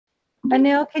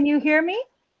Anil, can you hear me?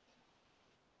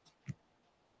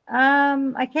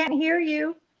 I can't hear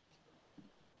you.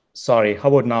 Sorry, how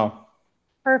about now?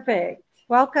 Perfect.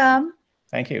 Welcome.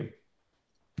 Thank you.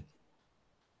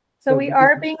 So we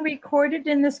are being recorded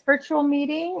in this virtual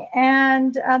meeting,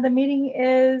 and the meeting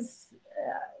is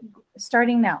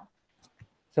starting now.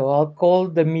 So I'll call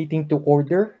the meeting to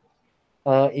order.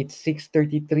 It's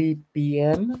 6:33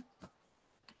 p.m.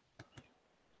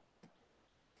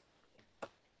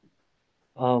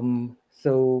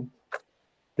 So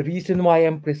the reason why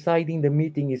I'm presiding the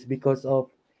meeting is because of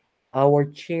our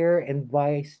chair and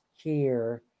vice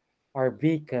chair are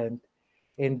vacant,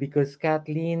 and because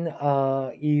Kathleen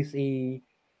is a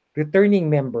returning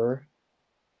member,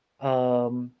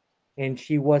 and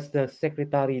she was the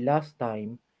secretary last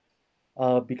time,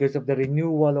 because of the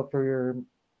renewal of her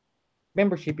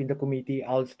membership in the committee,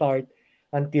 I'll start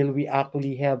until we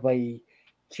actually have a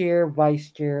chair,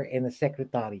 vice chair, and a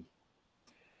secretary.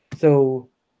 So,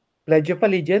 Pledge of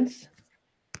Allegiance.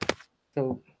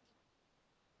 So,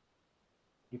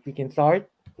 if we can start,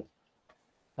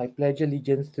 I pledge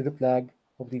allegiance to the flag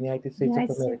of the United States of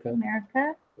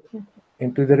America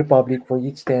and to the republic for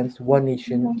which stands one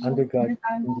nation under God,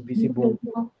 indivisible,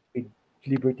 with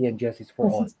liberty and justice for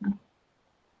all.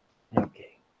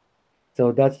 Okay.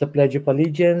 So that's the Pledge of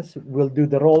Allegiance. We'll do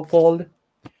the roll call.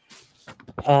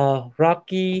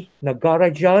 Rocky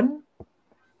Nagarajan.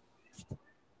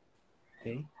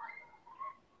 Okay.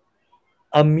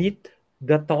 Amit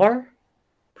Datar.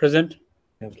 Present.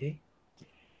 Okay.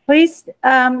 Please,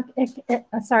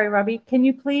 sorry, Robbie, can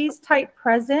you please type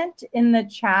present in the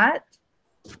chat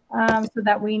so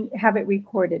that we have it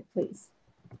recorded, please?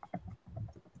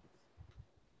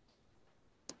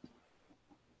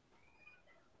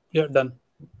 Yeah, done.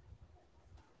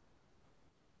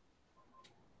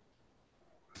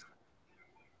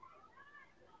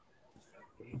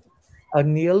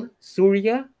 Anil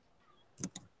Surya.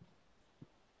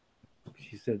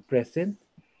 She said present.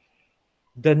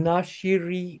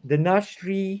 Danashri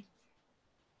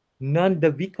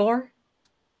Nandavikar.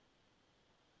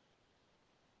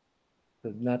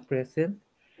 So not present.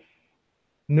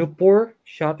 Nupur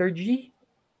Chatterjee.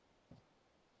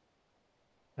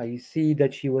 I see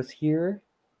that she was here.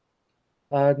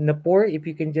 Nupur, if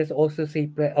you can just also say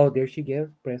oh, there she goes,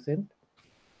 present.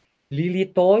 Lily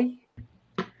Toy.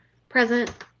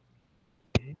 Present.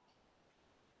 Okay.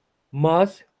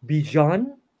 Mas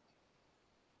Bijan.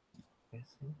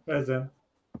 Present.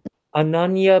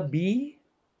 Ananya B,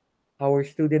 our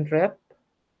student rep.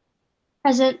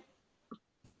 Present.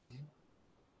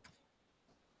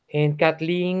 And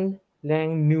Kathleen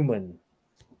Lang Newman.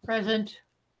 Present.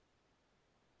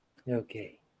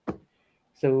 Okay.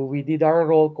 So we did our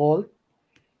roll call.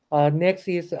 Next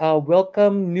is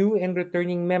welcome new and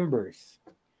returning members.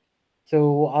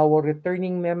 So our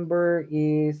returning member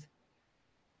is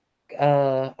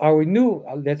our new,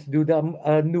 let's do the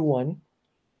new one.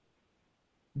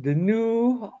 The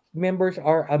new members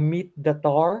are Amit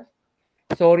Datar.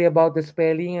 Sorry about the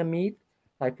spelling, Amit.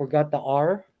 I forgot the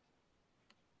R.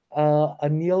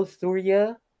 Anil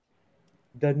Surya,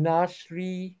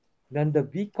 Danashri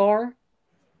Nandavikar,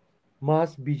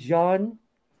 Mas Bijan,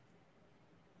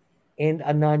 and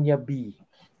Ananya B.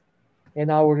 And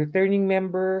our returning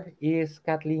member is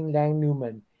Kathleen Lang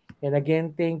Newman. And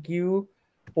again, thank you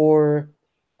for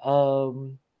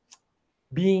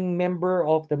being member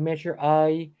of the Measure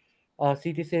I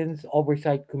Citizens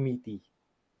Oversight Committee.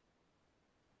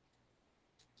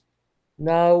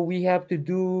 Now we have to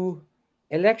do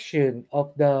election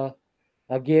of the,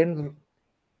 again,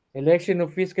 election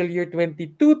of fiscal year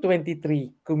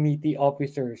 22-23 committee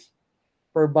officers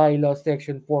per bylaw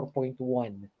section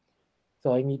 4.1.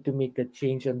 So I need to make the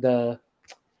change on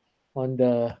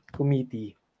the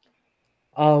committee.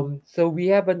 So we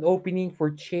have an opening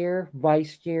for chair,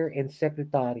 vice chair, and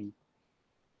secretary.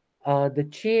 The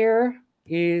chair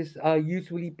is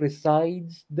usually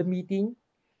presides the meeting.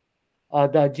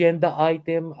 The agenda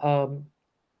item,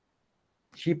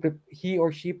 he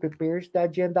or she prepares the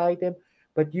agenda item,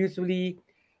 but usually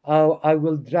I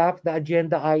will draft the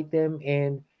agenda item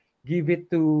and give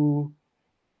it to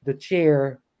the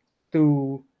chair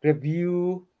to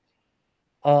review,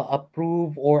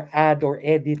 approve, or add or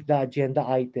edit the agenda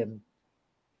item.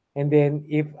 And then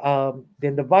if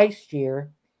then the vice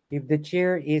chair, if the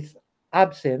chair is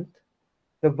absent,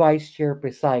 the vice chair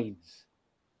presides.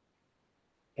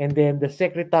 And then the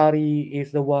secretary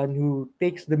is the one who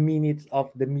takes the minutes of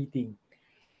the meeting.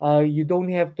 You don't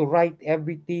have to write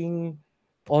everything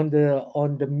on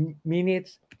the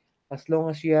minutes, as long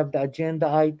as you have the agenda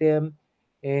item,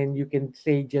 and you can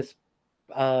say just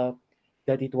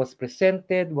that it was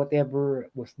presented, whatever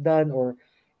was done, or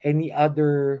any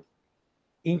other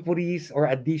inquiries or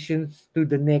additions to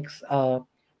the next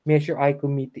Measure I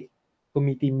committee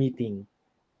meeting.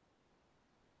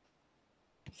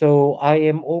 So I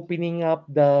am opening up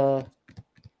the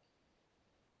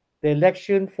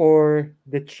election for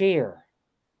the chair.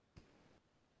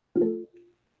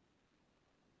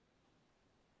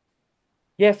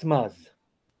 Yes, Maz.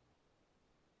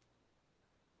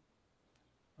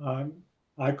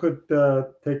 I could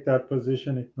take that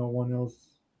position if no one else.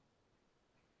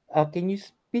 Can you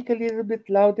speak a little bit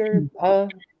louder?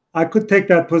 I could take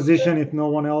that position if no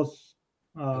one else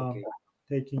Okay.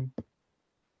 taking.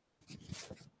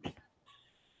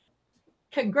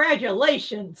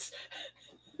 Congratulations.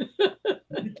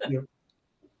 Thank you.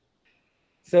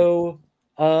 So,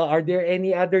 are there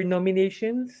any other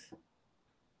nominations?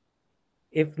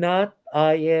 If not,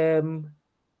 I am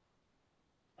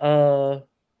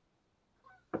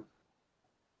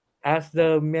ask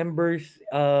the members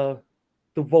to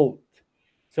vote.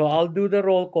 So I'll do the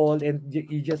roll call, and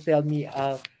you just tell me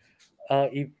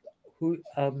if who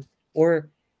or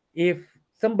if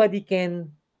somebody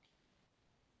can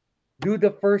do the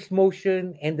first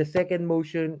motion and the second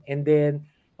motion, and then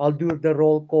I'll do the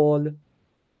roll call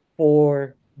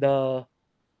for the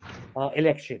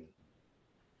election.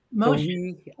 So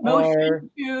we are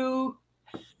Motion to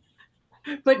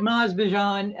put Maz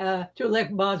Bijan, to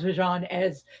elect Maz Bijan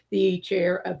as the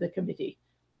chair of the committee.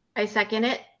 I second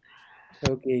it.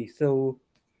 okay. So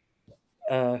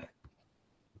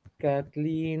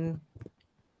Kathleen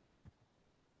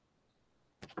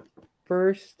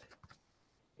first,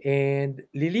 and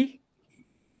Lily,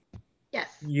 Yes.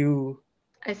 you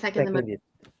I second the second motion. it.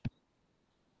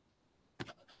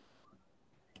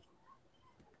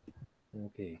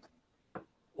 Okay.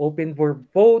 Open for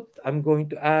vote. I'm going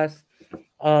to ask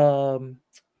Amit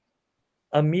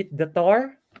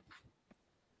Datar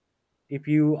if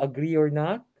you agree or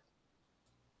not.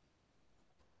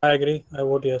 I agree. I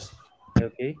vote yes.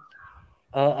 Okay.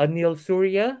 Anil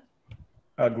Surya.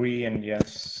 Agree and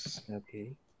yes.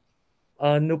 Okay.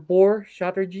 Nupur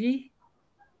Chatterjee.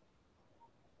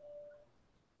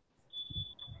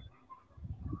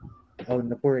 Oh,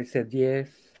 Nupur said yes.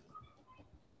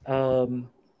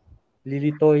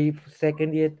 Lily Toy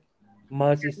second it.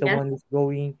 Maz is the Yes. one who's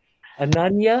going.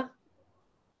 Ananya,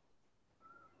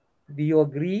 do you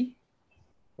agree?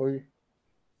 Or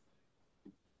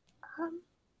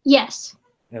Yes.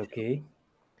 okay.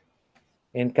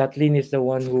 And Kathleen is the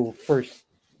one who first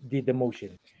did the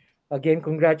motion. Again,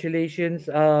 congratulations,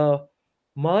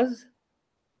 Maz.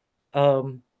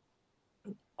 Um,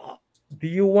 do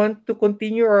you want to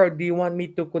continue, or do you want me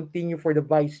to continue for the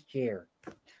vice chair?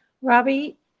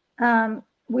 Robbie,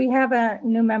 we have a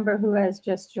new member who has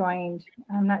just joined.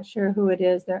 I'm not sure who it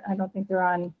is. I don't think they're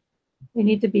on. They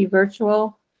need to be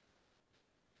virtual.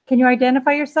 Can you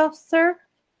identify yourself, sir?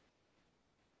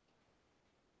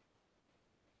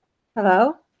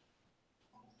 Hello?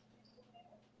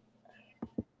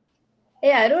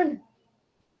 Hey, Arun.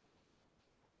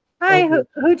 Hi, Okay.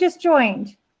 who just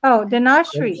joined? Oh,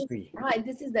 Dinashri. Hi,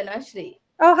 this is Dhanashri.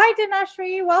 Oh, hi,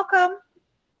 Dinashri. Welcome.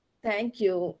 Thank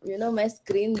you. You know, my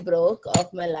screen broke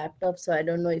off my laptop, so I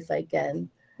don't know if I can.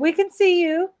 We can see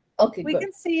you. Okay, We good.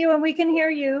 can see you and we can hear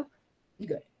you.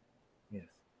 Good. Yes.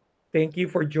 Thank you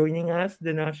for joining us,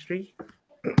 Dinashri.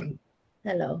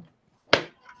 Hello.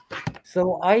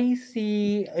 So I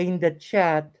see in the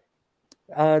chat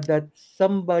that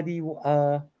somebody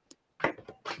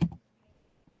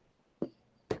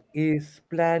is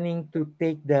planning to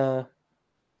take the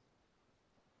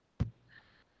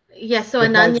Yes. So The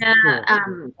vice Ananya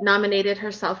chair. nominated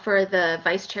herself for the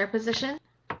vice chair position.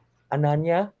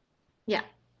 Ananya. Yeah.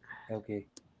 Okay.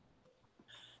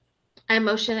 I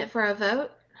motion it for a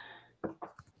vote.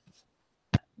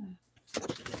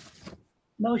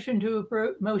 Motion to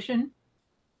approve. Motion.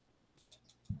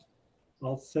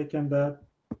 I'll second that.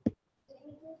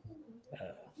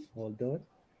 Hold on.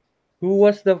 Who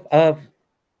was the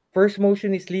first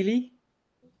motion? Is Lily?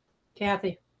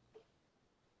 Kathy.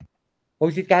 Oh,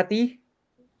 is it Kathy?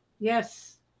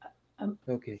 Yes.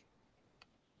 Okay.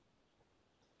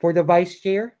 For the vice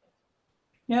chair?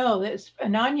 No, that's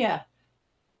Ananya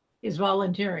is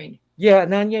volunteering. Yeah,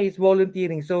 Ananya is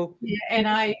volunteering. So Yeah,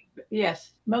 and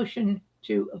yes, motion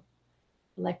to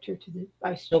elect her to the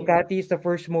vice so chair. Kathy is the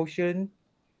first motion.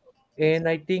 And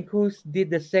I think who's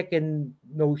did the second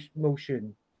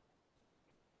motion?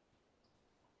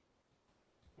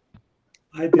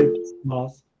 I did,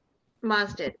 Moss.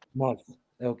 Maz did. Maz.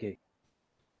 Okay.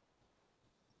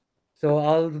 So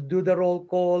I'll do the roll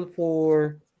call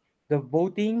for the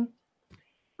voting.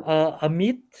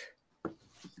 Amit,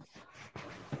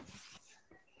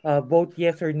 Vote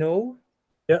yes or no.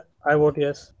 Yeah, I vote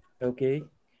yes. Okay.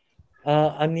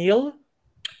 Anil,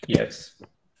 Yes.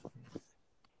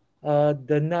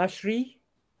 the Nashri,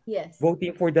 Yes.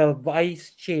 voting for the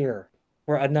vice chair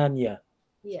for Ananya.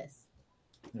 Yes.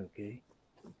 Okay.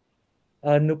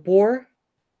 Nupur,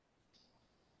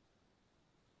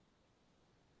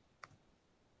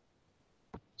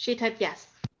 She typed yes.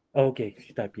 okay,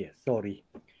 she typed yes. Sorry.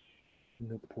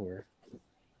 Nupur.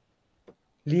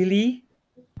 Lily,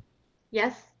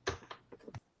 Yes.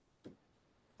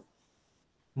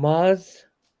 Maz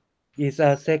is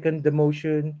second the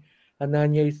motion.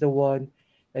 Ananya is the one,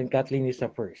 and Kathleen is the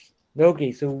first.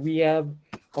 Okay, so we have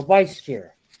a vice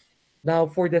chair. Now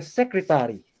for the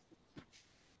secretary.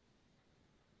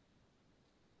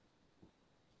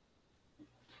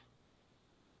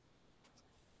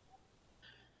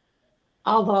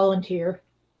 I'll volunteer.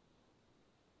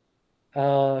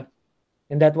 And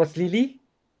that was Lily?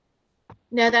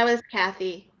 No, that was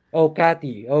Kathy. Oh,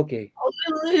 Kathy. Okay. Oh,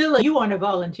 Lily, you want to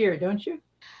volunteer, don't you?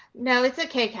 No, it's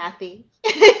okay, Kathy.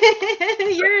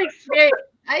 You're experienced.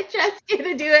 I trust you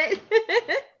to do it.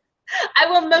 I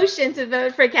will motion to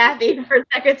vote for Kathy for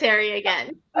secretary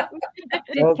again.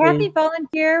 Did Okay. Kathy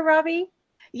volunteer, Robbie?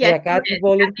 Yeah, Yes, you Kathy did. Kathy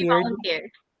volunteered.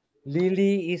 volunteered.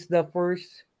 Lily is the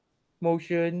first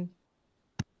motion.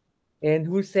 And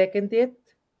who seconded it?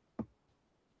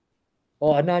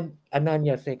 Oh,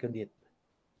 Ananya seconded it.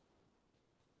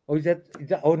 Oh, is that?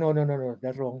 Oh, no.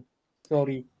 That's wrong.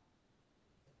 Sorry.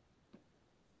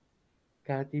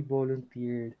 Kathy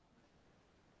volunteered.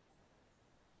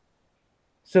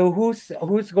 So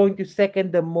who's going to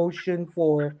second the motion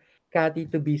for Kathy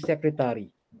to be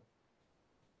secretary?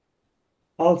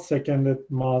 I'll second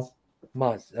it, Maz.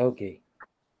 Mas. Okay.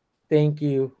 Thank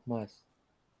you, Mas.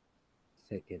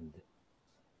 Second.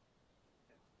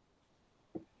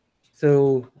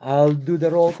 So I'll do the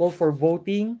roll call for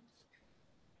voting.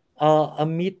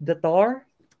 Amit Datar.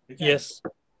 Yes.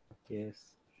 Yes.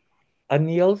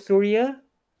 Anil Surya.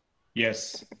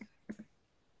 Yes.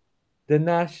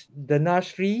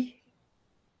 Danashri.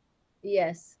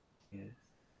 Yes. Yes.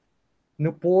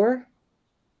 Nupur.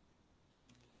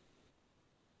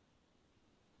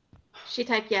 She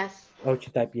typed yes. Oh,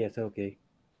 she typed yes. Okay.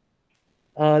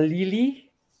 Lily.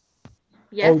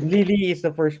 Yes. Oh, Lily is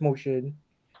the first motion.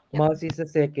 Yep. Mas is the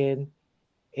second.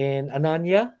 And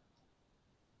Ananya.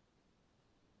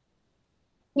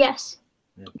 Yes.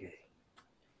 Okay.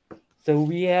 So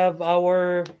we have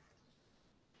our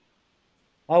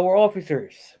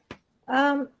officers.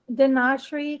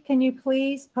 Dinashri, can you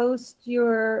please post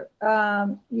your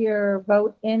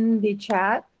vote in the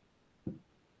chat?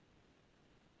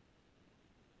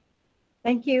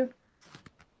 Thank you.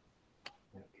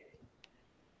 Okay.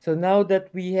 So now that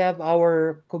we have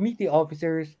our committee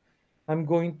officers, I'm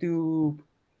going to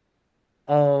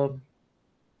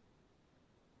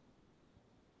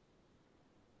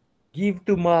give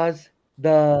to Maz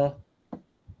the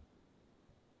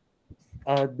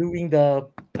doing the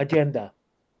agenda.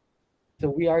 So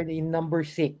we are in number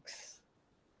 6.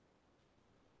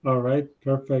 All right,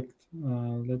 perfect.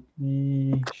 Let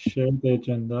me share the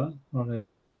agenda. All right,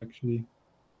 actually.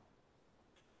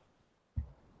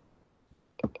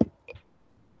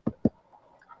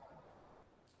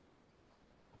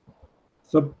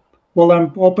 So, well,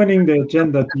 I'm opening the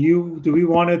agenda. Do we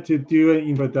wanted to do an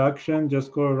introduction?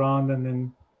 Just go around and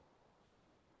then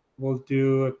we'll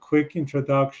do a quick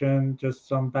introduction, just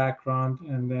some background,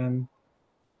 and then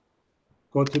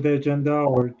go to the agenda,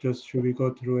 or just should we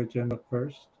go through agenda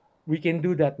first? We can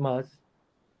do that, Maz.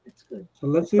 That's good. So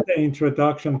let's do the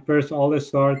introduction first. I'll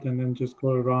start and then just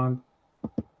go around.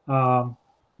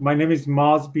 My name is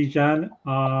Maz Bijan.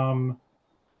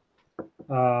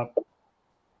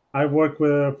 I work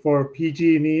for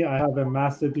PG&E. I have a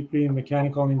master's degree in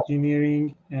mechanical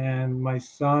engineering, and my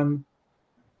son,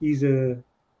 he's a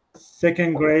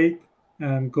second grade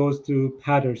and goes to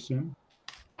Patterson.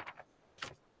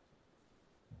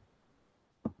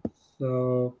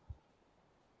 So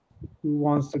who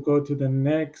wants to go to the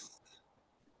next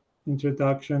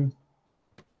introduction?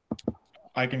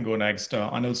 I can go next.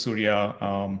 Anil Surya.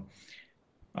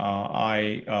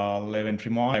 I live in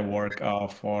Fremont. I work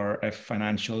for a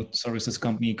financial services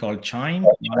company called Chime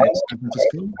in San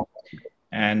Francisco.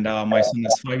 And my son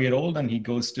is 5-year-old and he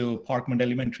goes to Parkland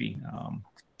Elementary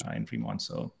in Fremont.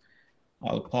 So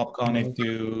I'll popcorn it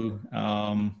to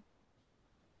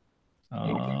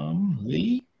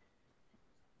Lee.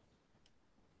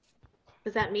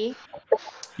 Was that me?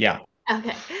 Yeah.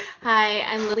 Okay. Hi,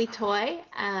 I'm Lily Toy.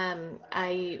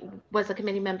 I was a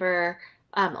committee member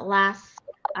last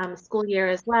school year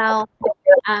as well.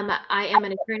 I am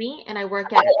an attorney and I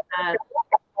work at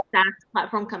SaaS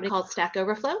platform company called Stack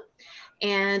Overflow.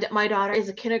 And my daughter is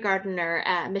a kindergartner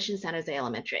at Mission San Jose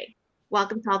Elementary.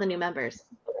 Welcome to all the new members.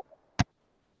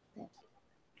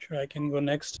 Sure, I can go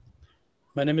next.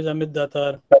 My name is Amit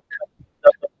Datar.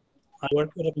 I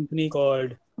work for a company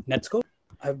called Netscope.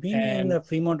 I've been a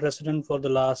Fremont resident for the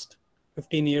last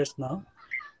 15 years now.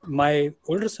 My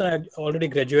older son had already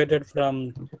graduated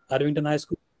from Arlington High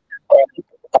School,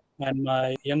 and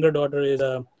my younger daughter is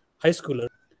a high schooler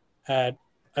at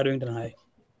Arlington High.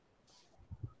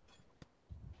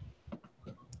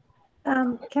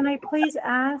 Can I please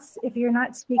ask, if you're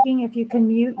not speaking, if you can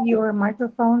mute your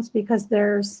microphones, because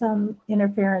there's some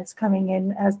interference coming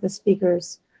in as the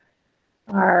speakers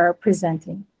are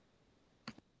presenting.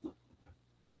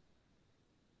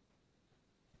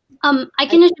 I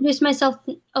can introduce myself.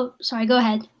 Oh, sorry, go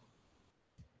ahead.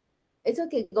 It's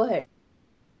okay, go ahead.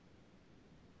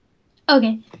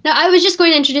 Okay, now I was just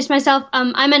going to introduce myself.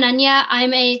 I'm Ananya.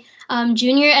 I'm a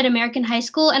junior at American High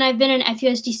School, and I've been an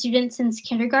FUSD student since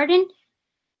kindergarten.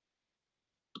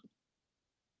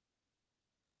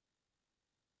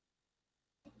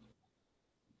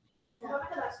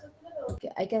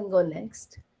 Okay, I can go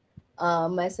next.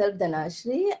 Myself,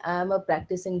 Dhanashri. I'm a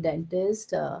practicing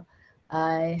dentist.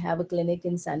 I have a clinic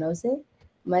in San Jose.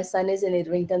 My son is in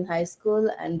Irvington High School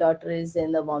and daughter is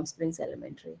in the Warm Springs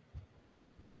Elementary.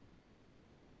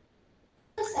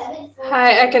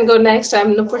 Hi, I can go next.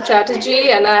 I'm Nupur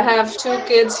Chatterjee, and I have two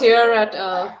kids here at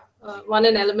one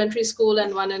in elementary school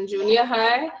and one in junior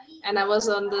high. And I was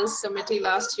on this committee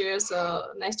last year,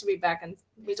 so nice to be back and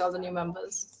meet all the new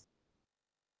members.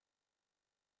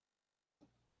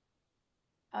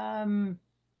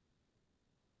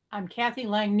 I'm Kathy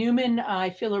Lang Newman. I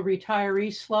fill a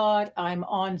retiree slot. I'm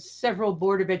on several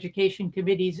Board of Education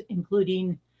committees,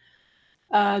 including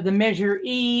the Measure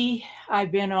E.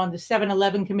 I've been on the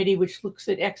 7-Eleven committee, which looks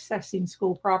at accessing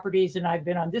school properties, and I've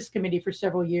been on this committee for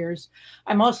several years.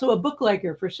 I'm also a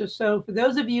booklegger. So for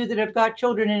those of you that have got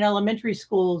children in elementary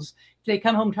schools, if they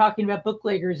come home talking about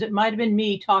bookleggers, it might have been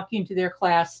me talking to their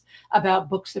class about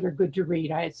books that are good to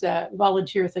read. It's a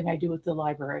volunteer thing I do at the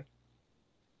library.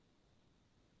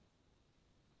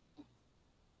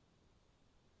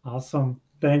 Awesome.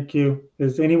 Thank you.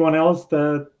 Is anyone else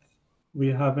that we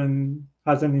hasn't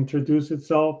introduced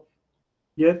itself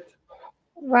yet?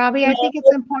 Robbie, I think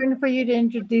it's important for you to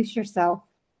introduce yourself.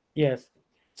 Yes.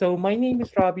 So my name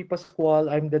is Robbie Pascual.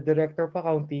 I'm the Director of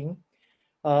Accounting.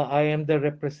 I am the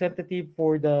representative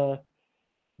for the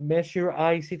Measure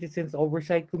I Citizens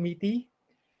Oversight Committee.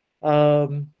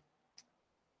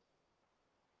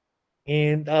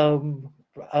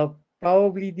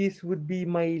 Probably this would be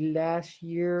my last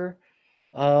year.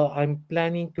 I'm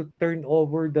planning to turn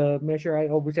over the Measure I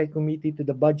Oversight Committee to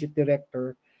the Budget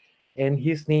Director, and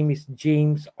his name is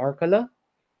James Arcala.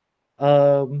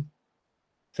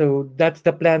 So that's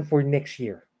the plan for next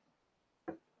year.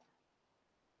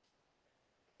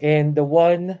 And the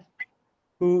one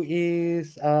who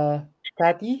is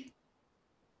Kathy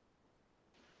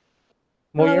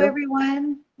Hello, Moyer.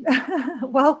 everyone.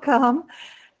 Welcome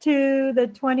to the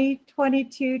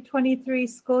 2022-23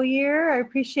 school year. I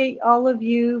appreciate all of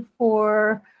you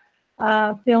for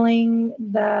filling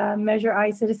the Measure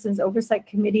I Citizens Oversight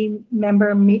Committee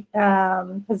member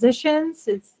positions.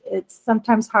 It's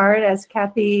sometimes hard, as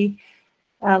Kathy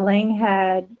Lang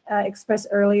had expressed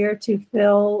earlier, to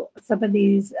fill some of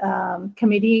these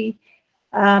committee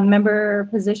member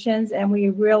positions, and we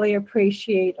really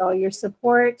appreciate all your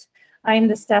support. I'm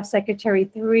the Staff Secretary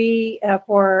 3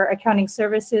 for Accounting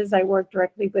Services. I work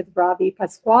directly with Robbie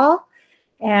Pascual,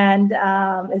 and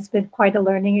it's been quite a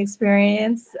learning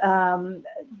experience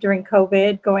during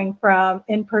COVID, going from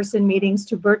in-person meetings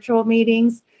to virtual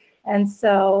meetings. And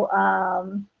so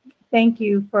thank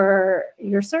you for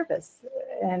your service.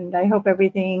 And I hope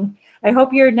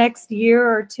your next year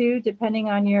or two, depending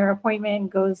on your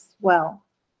appointment, goes well.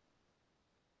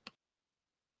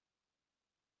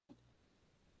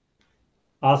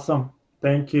 Awesome.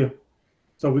 Thank you.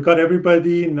 So we got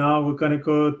everybody. Now we're going to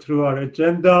go through our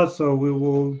agenda. So we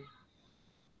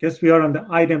are on the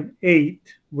item 8,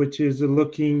 which is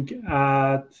looking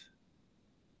at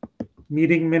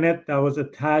meeting minute that was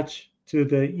attached to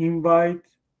the invite.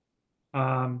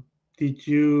 Did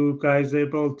you guys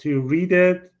able to read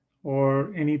it,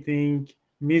 or anything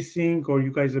missing, or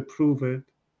you guys approve it?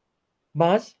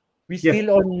 Mas, we Yes.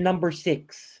 still on number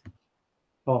 6.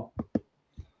 Oh.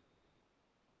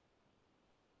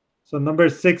 So number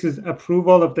 6 is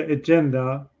approval of the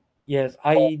agenda. Yes,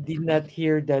 I did not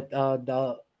hear that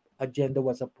the agenda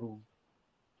was approved.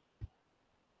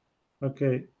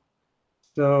 Okay.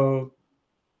 So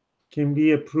can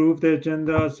we approve the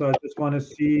agenda? So I just want to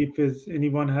see if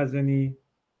anyone has any.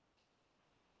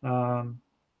 And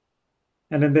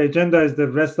then the agenda is the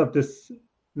rest of this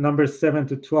numbers 7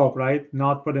 to 12, right?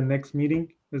 Not for the next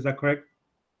meeting. Is that correct?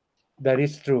 That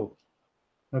is true.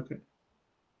 Okay.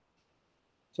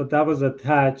 So that was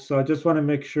attached. So I just want to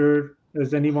make sure,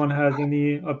 does anyone has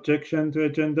any objection to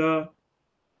agenda?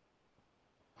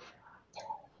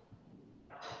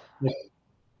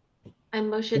 I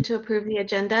motion to approve the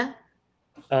agenda.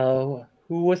 Who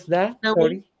was that? Lily.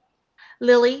 Sorry.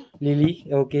 Lily. Lily.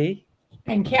 Okay.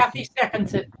 And Kathy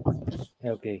seconds it.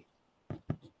 Okay.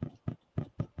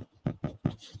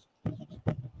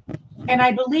 And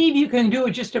I believe you can do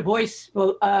just a voice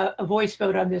vote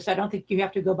on this. I don't think you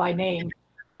have to go by name.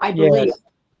 I believe. Yes.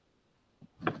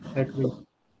 Agree.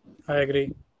 I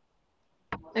agree.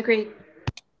 Agreed.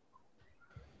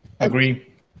 Agree.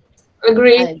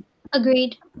 Agree.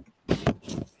 Agreed.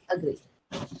 Agree.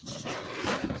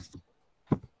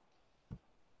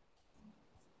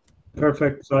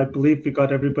 Perfect. So I believe we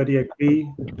got everybody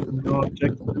agree. No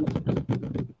objection.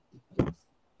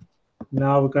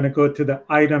 Now we're going to go to the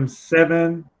item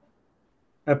 7.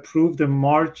 Approve the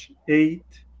March 8th,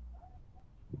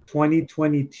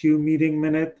 2022 meeting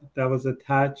minute that was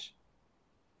attached.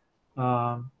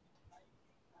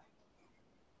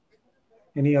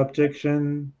 Any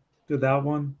objection to that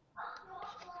one?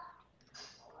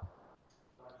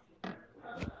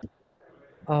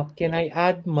 Can I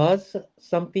add, Muzz,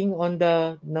 something on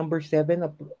the number 7?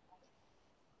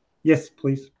 Yes,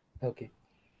 please. Okay.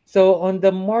 So on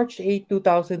the March 8,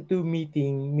 2002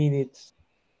 meeting minutes,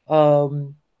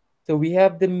 so we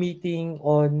have the meeting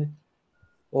on,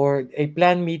 or a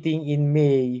planned meeting in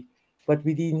May, but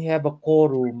we didn't have a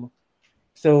quorum.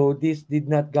 So this did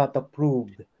not got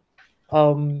approved.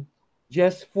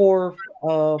 Just for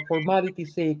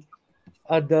formality's sake,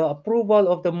 the approval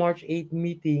of the March 8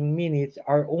 meeting minutes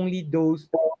are only those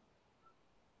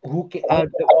who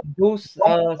those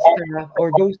staff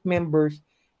or those members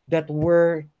that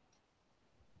were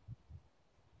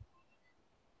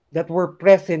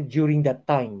present during that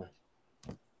time,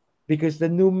 because the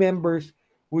new members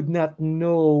would not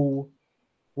know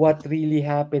what really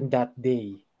happened that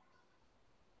day.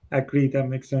 Agree. That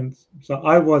makes sense. So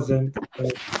I wasn't.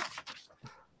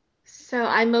 So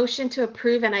I motion to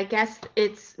approve, and I guess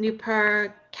it's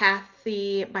Nupur,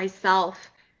 Kathy,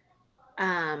 myself.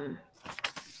 I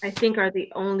think are the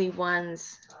only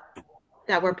ones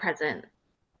that were present.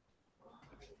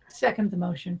 Second the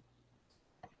motion.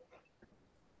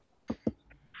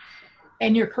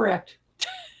 And you're correct.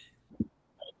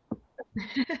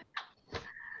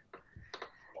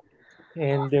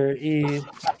 And there is,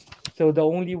 so the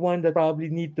only one that probably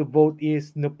need to vote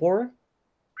is Nupur.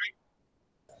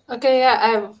 Okay, yeah,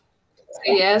 I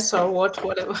say yes or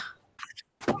whatever.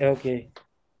 Okay.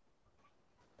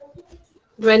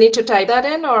 Do I need to type that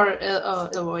in or a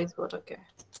voice vote? Okay.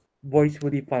 Voice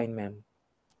would be fine, ma'am.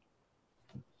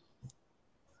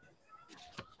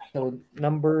 So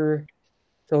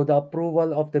the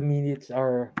approval of the minutes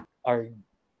are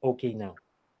okay now.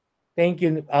 Thank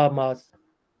you, Mas.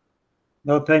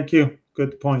 No, thank you.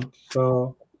 Good point.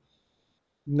 So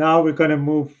now we're going to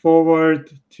move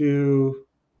forward to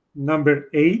number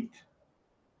 8.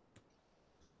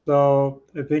 So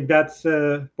I think that's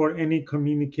for any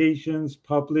communications,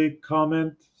 public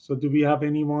comment. So do we have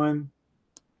anyone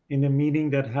in the meeting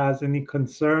that has any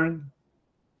concern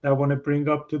that want to bring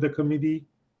up to the committee?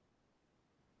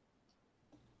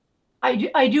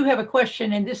 I do have a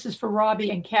question, and this is for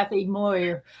Robbie and Kathy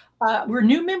Moyer. Were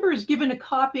new members given a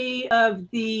copy of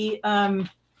the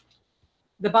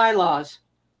bylaws?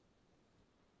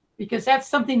 Because that's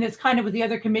something that's kind of with the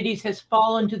other committees has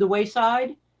fallen to the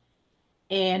wayside.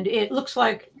 And it looks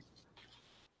like,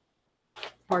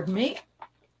 pardon me,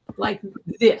 like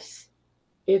this.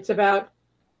 It's about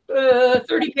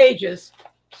 30 pages.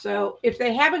 So if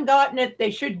they haven't gotten it,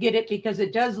 they should get it, because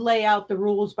it does lay out the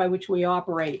rules by which we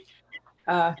operate.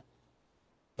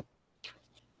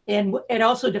 And it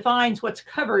also defines what's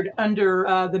covered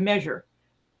under the measure.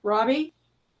 Robbie?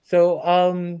 So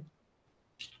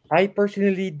I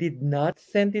personally did not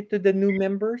send it to the new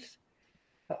members.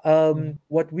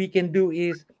 What we can do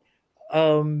is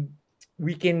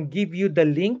we can give you the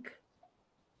link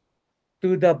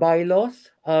to the bylaws.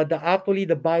 Actually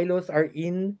the bylaws are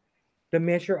in the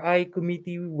Measure I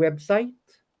committee website.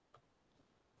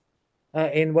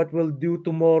 And what we'll do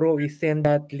tomorrow is send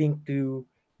that link to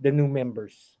the new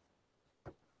members.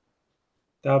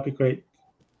 That would be great.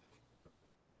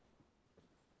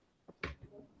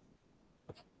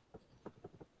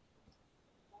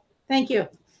 Thank you.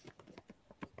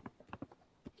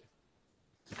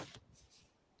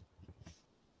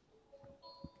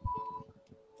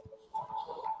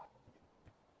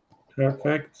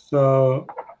 Perfect. So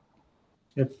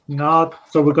if not,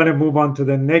 so we're going to move on to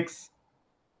the next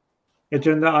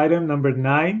agenda item, number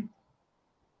 9.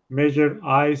 Measure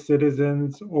I,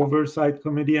 Citizens Oversight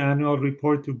Committee Annual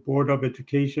Report to Board of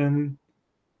Education.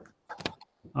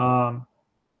 At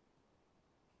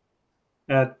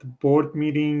the board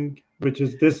meeting, which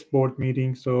is this board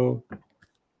meeting. So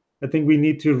I think we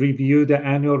need to review the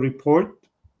annual report.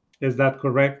 Is that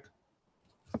correct?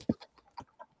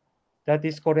 That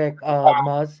is correct,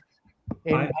 Maz.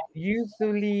 And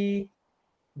usually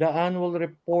the annual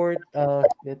report,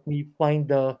 let me find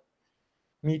the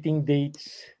meeting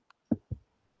dates.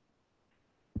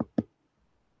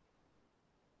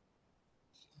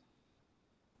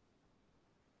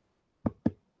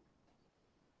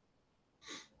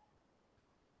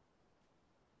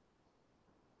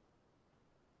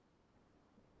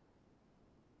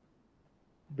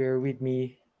 Bear with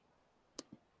me.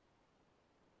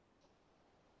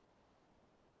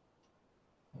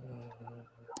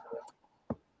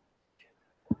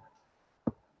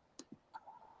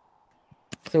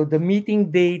 So the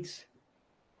meeting dates,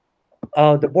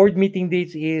 the board meeting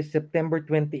dates is September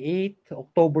 28th,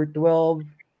 October 12th,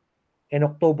 and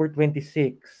October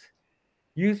 26th.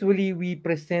 Usually we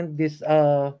present this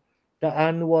the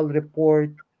annual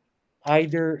report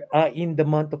either in the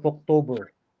month of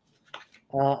October,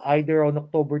 either on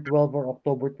October 12th or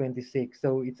October 26th.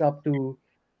 So it's up to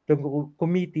the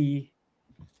committee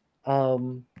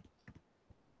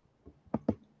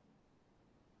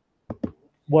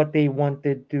what they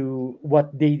wanted to,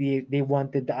 what they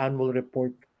wanted the annual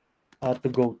report to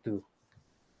go to.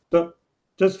 So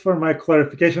just for my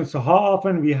clarification, so how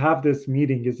often we have this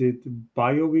meeting? Is it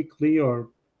bi-weekly or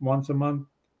once a month?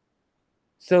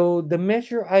 So the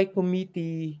Measure I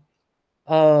committee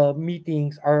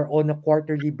meetings are on a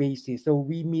quarterly basis. So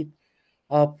we meet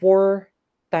 4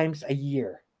 times a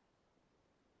year.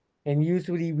 And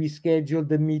usually we schedule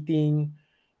the meeting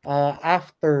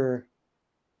after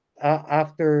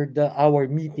our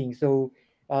meeting. So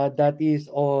that is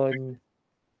on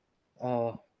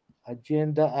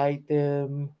agenda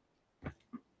item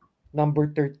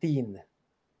number 13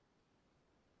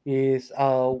 is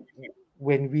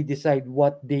when we decide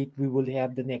what date we will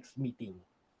have the next meeting.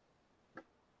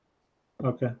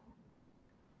 Okay.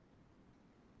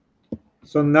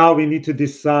 So now we need to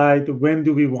decide when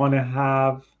do we want to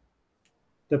have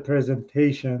the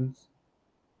presentations.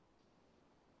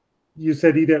 You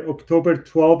said either October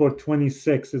 12 or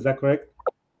 26, is that correct?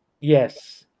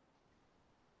 Yes.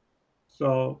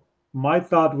 So my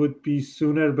thought would be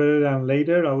sooner better than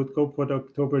later. I would go for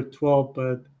October 12,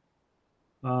 but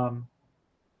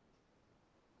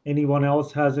anyone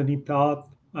else has any thought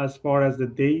as far as the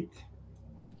date?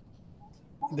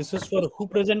 This is for who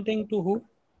presenting to who?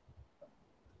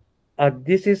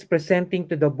 This is presenting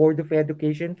to the Board of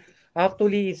Education.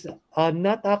 Actually, it's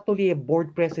not actually a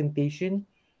board presentation.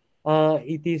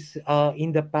 It is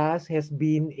in the past has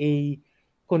been a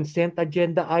consent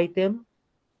agenda item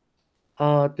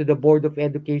to the Board of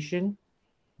Education.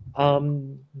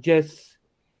 It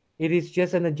is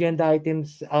just an agenda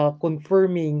items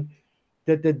confirming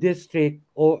that the district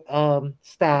or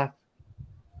staff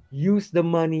use the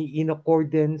money in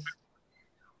accordance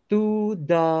to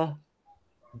the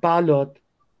ballot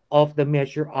of the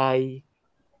Measure I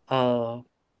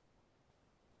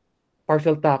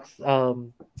partial tax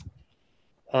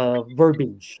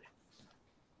verbiage.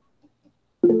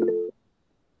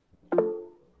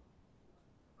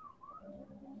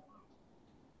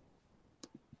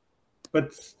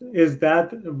 But is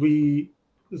that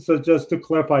so just to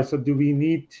clarify, so do we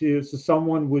need to, so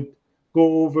someone would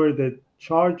go over the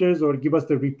charges or give us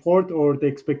the report, or the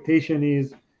expectation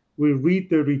is we read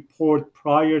the report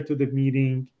prior to the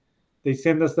meeting, they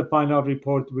send us the final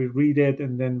report, we read it,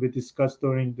 and then we discuss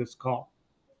during this call?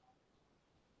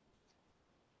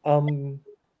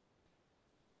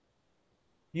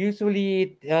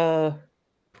 Usually,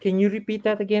 can you repeat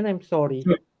that again? I'm sorry.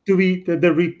 Do we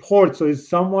the report? So is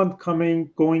someone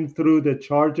going through the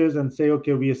charges and say,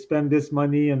 okay, we spend this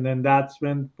money and then that's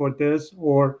when for this,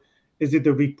 or is it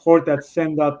the report that's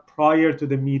sent out prior to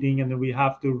the meeting and then we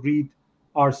have to read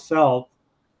ourselves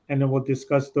and then we'll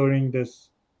discuss during this?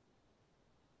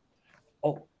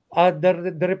 Oh,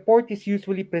 the report is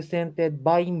usually presented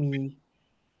by me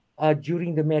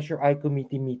during the Measure I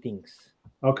committee meetings.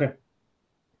 Okay.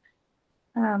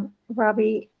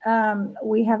 Robbie,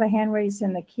 we have a hand raised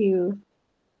in the queue.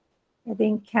 I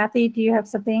think, Kathy, do you have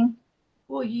something?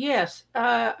 Well, yes.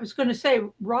 I was going to say,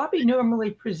 Robbie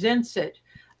normally presents it,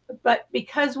 but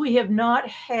because we have not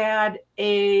had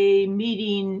a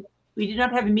meeting, we did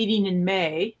not have a meeting in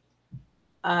May.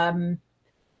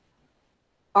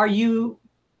 are you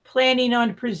planning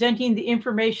on presenting the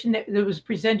information that was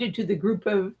presented to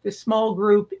the small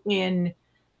group in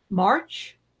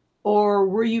March? Or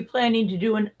were you planning to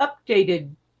do an updated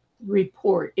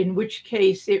report, in which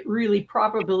case it really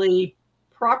properly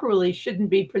shouldn't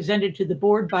be presented to the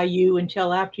board by you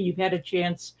until after you've had a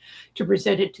chance to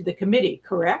present it to the committee,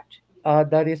 correct?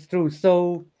 That is true.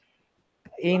 So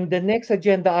in the next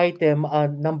agenda item,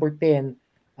 number 10,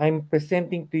 I'm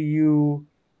presenting to you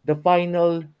the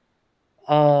final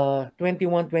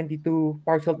 21-22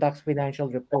 partial tax financial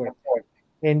report.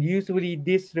 And usually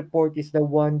this report is the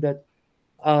one that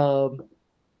um,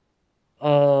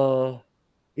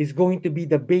 is going to be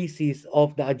the basis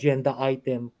of the agenda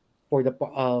item for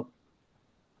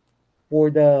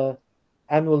the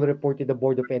annual report to the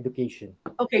Board of Education.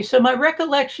 Okay, so my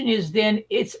recollection is then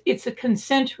it's a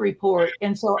consent report,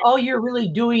 and so all you're really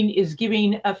doing is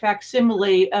giving a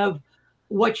facsimile of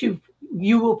what you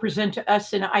will present to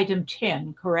us in item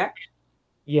 10, correct?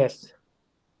 Yes.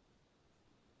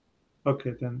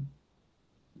 Okay, then.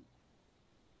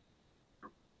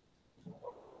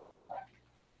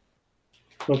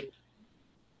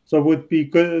 So would be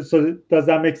good. So does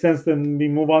that make sense? Then we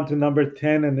move on to number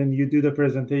 10, and then you do the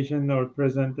presentation or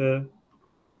present the.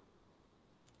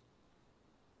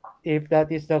 If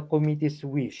that is the committee's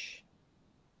wish,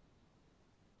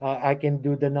 I can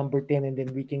do the number 10, and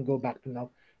then we can go back to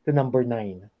number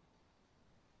 9.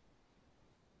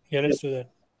 Yeah, let's do that.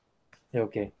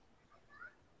 Okay.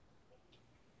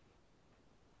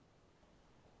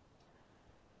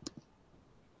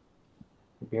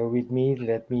 Bear with me.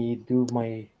 Let me do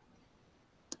my.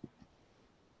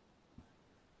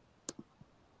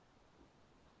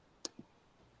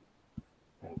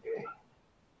 Okay.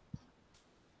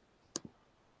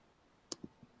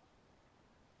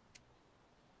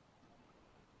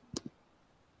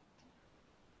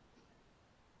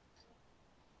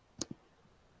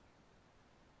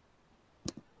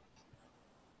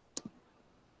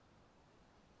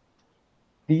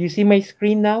 Do you see my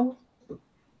screen now?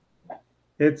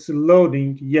 It's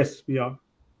loading. Yes, we are.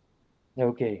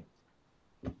 Okay.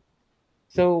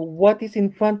 So what is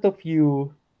in front of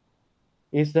you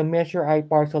is the Measure I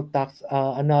partial tax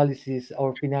analysis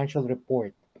or financial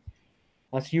report.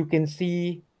 As you can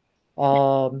see,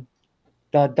 the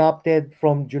adopted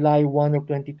from July 1 of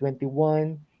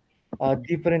 2021,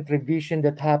 different revision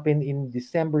that happened in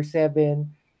December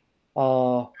 7,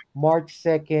 March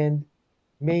 2nd,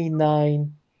 May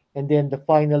 9, and then the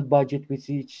final budget, which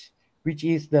is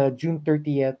the June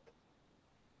 30th,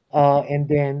 and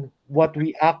then what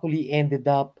we actually ended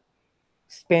up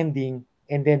spending,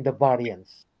 and then the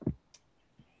variance.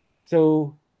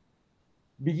 So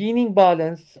beginning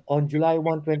balance on July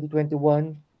 1,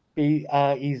 2021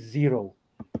 is 0.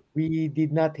 We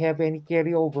did not have any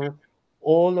carryover.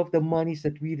 All of the monies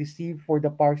that we received for the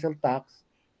partial tax,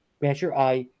 Measure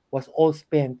I, was all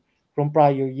spent from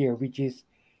prior year, which is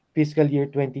fiscal year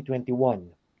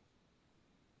 2021.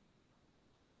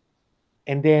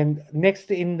 And then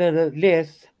next in the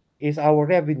list is our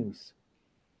revenues.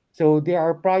 So there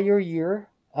are prior year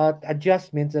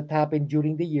adjustments that happened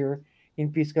during the year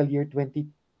in fiscal year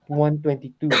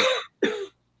 21-22.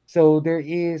 So there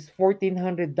is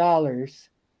 $1,400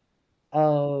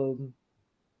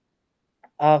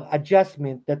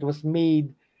 adjustment that was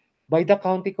made by the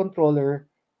county controller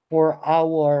for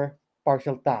our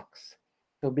partial tax.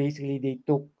 So basically, they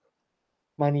took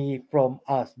money from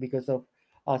us because of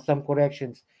some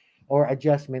corrections or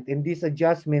adjustment, and these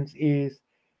adjustments is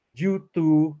due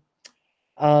to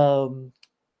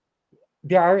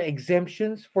there are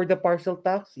exemptions for the partial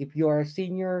tax. If you are a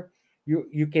senior,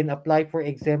 you can apply for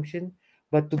exemption,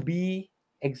 but to be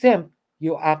exempt,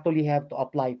 you actually have to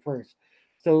apply first.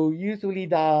 So usually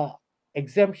the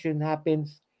exemption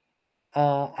happens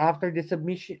after the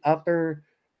submission after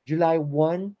July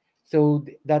 1. So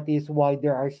that is why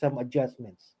there are some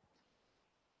adjustments.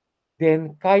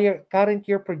 Then current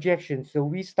year projections. So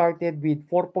we started with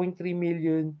 4.3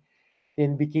 million,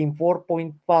 then became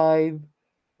 4.5,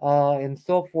 and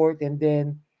so forth. And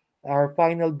then our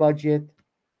final budget,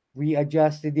 we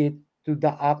adjusted it to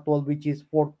the actual, which is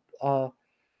around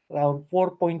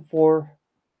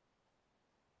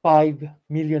 $4.45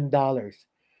 million.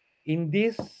 In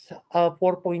this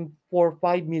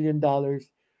 $4.45 million,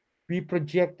 we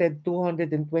projected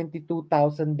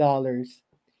 $222,000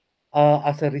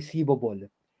 as a receivable.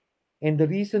 And the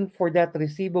reason for that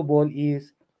receivable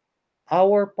is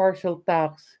our partial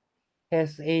tax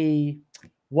has a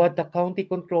what the county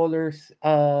controllers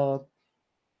how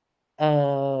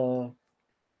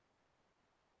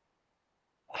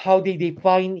they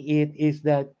define it is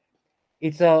that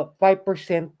it's a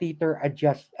 5%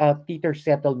 teeter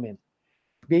settlement.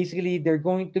 Basically, they're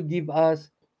going to give us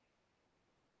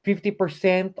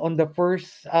 50% on the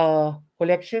first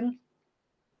collection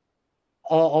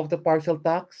of the parcel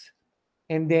tax,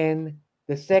 and then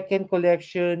the second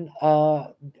collection,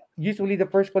 usually the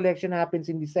first collection happens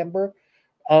in December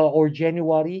or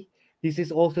January. This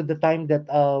is also the time that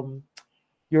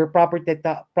your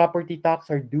property tax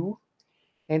are due,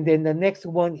 and then the next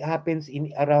one happens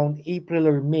in around April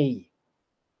or May.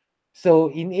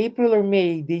 So in April or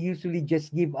May, they usually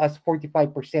just give us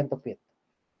 45% of it,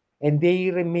 and they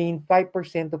remain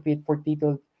 5% of it for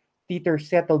teeter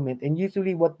settlement. And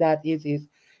usually, what that is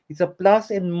it's a plus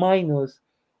and minus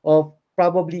of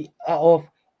probably of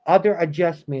other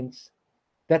adjustments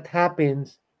that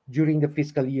happens during the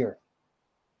fiscal year.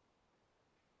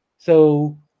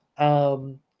 So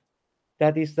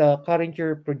that is the current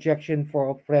year projection for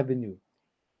of revenue.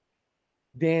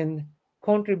 Then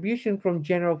contribution from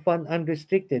general fund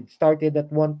unrestricted started at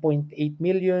 1.8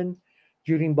 million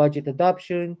during budget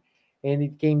adoption, and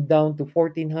it came down to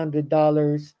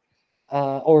 $1,400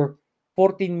 or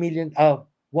 14 million,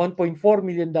 1.4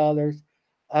 million dollars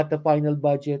at the final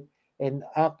budget. And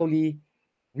actually,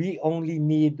 we only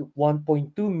need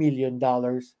 1.2 million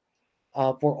dollars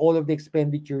for all of the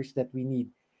expenditures that we need.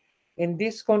 And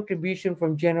this contribution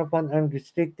from general fund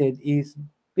unrestricted is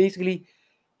basically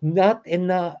not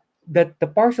enough, that the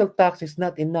partial tax is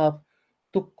not enough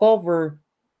to cover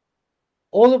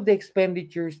all of the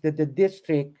expenditures that the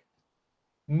district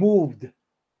moved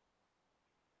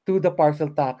to the partial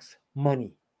tax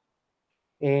money.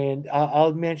 And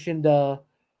I'll mention the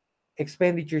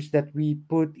expenditures that we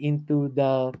put into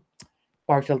the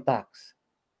partial tax.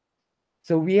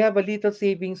 So we have a little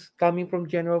savings coming from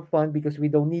general fund because we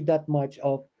don't need that much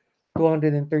of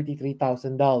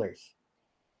 $233,000.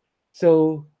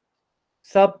 So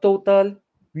subtotal,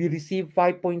 we received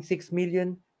 5.6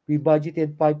 million. We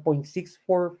budgeted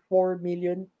 5.644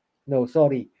 million. No,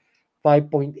 sorry,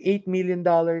 $5.8 million.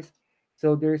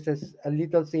 So there's a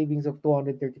little savings of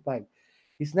 235.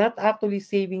 It's not actually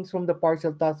savings from the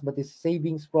partial tax, but it's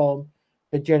savings from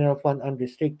the general fund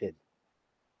unrestricted.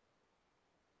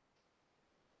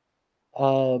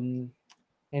 And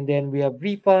then we have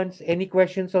refunds. Any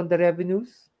questions on the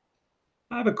revenues?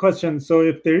 I have a question. So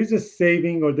if there is a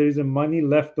saving or there is a money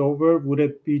left over, would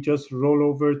it be just roll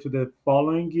over to the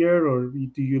following year, or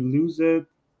do you lose it?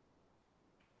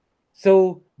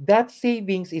 So that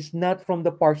savings is not from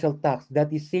the partial tax.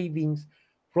 That is savings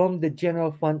from the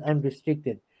general fund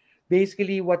unrestricted.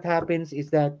 Basically, what happens is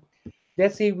that,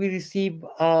 let's say we receive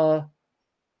 $5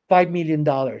 million.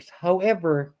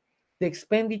 However, the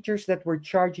expenditures that we're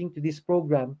charging to this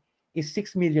program is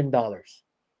 $6 million.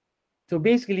 So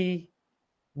basically,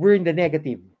 we're in the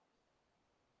negative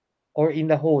or in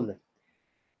the hole.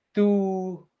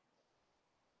 To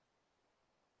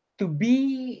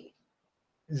be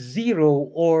zero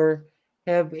or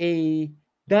have a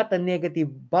not a negative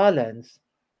balance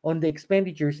on the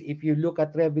expenditures, if you look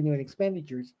at revenue and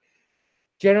expenditures,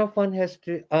 general fund has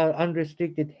to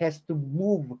unrestricted has to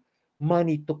move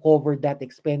money to cover that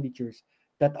expenditures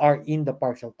that are in the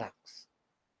partial tax.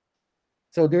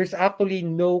 So there's actually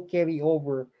no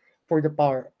carryover for the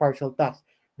partial tax.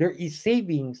 There is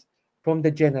savings from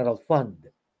the general fund.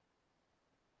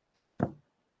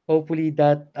 Hopefully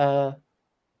that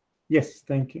Yes,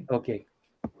 thank you. okay.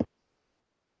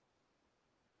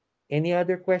 Any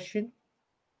other question?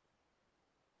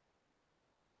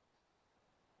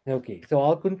 Okay, so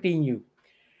I'll continue.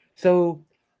 So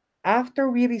after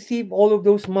we receive all of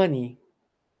those money,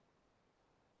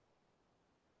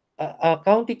 a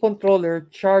county controller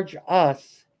charge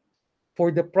us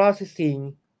for the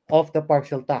processing of the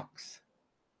partial tax.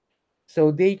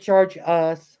 So they charge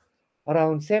us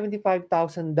around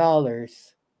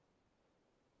 $75,000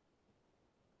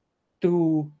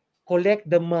 to collect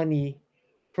the money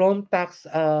from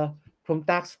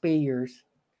taxpayers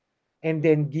and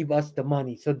then give us the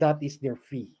money. So that is their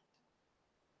fee.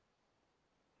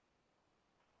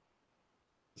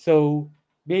 So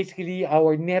basically,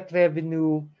 our net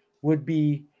revenue would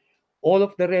be all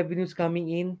of the revenues coming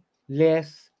in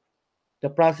less the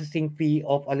processing fee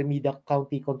of Alameda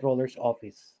County Controller's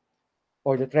Office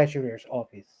or the Treasurer's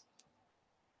Office.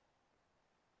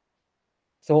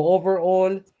 So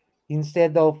overall,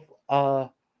 instead of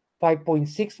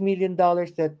 $5.6 million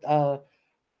that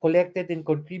collected and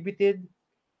contributed,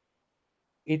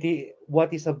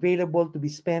 what is available to be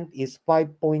spent is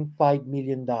 $5.5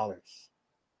 million.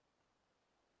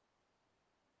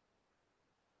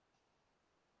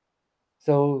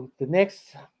 So the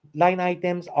next line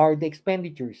items are the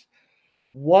expenditures.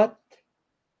 What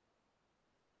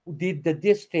did the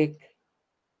district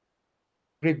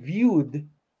reviewed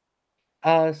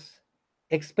as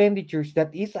expenditures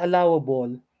that is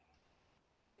allowable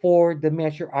for the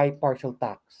Measure I partial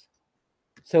tax.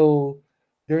 So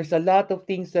there's a lot of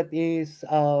things that is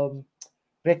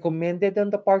recommended on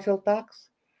the partial tax.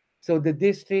 So the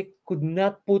district could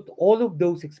not put all of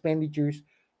those expenditures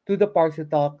to the partial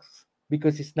tax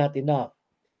because it's not enough.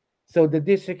 So the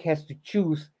district has to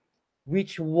choose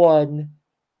which one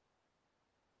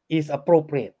is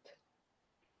appropriate.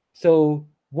 So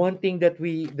one thing that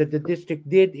the district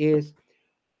did is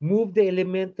move the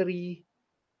elementary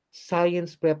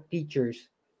science prep teachers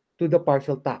to the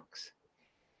partial tax.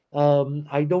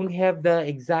 I don't have the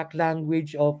exact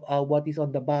language of what is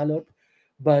on the ballot,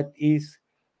 but is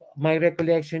my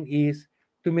recollection is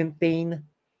to maintain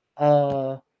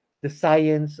uh, the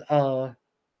science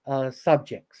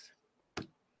subjects.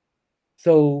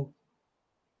 So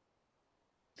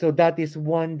so that is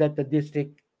one that the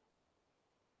district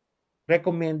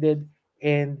recommended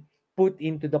and put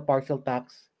into the partial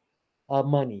tax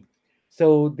money.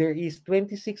 So there is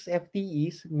 26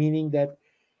 FTEs, meaning that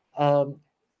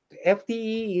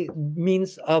FTE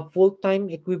means a full-time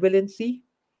equivalency.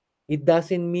 It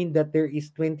doesn't mean that there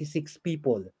is 26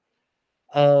 people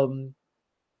um,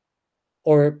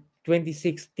 or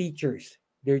 26 teachers.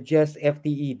 They're just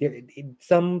FTE.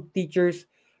 Some teachers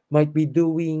might be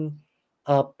doing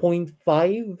zero point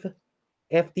 0.5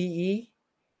 FTE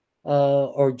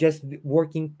or just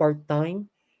working part-time.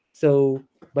 So,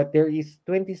 but there is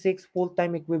 26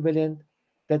 full-time equivalent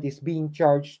that is being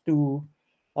charged to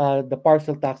the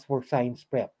parcel tax for science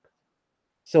prep.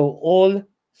 So all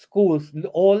schools,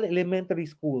 all elementary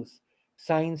schools,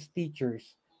 science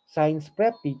teachers, science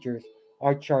prep teachers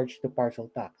are charged the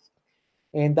parcel tax.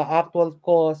 And the actual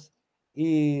cost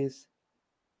is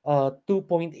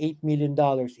 $2.8 million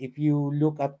if you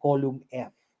look at column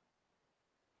F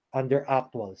under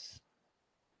actuals.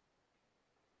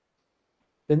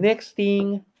 The next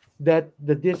thing that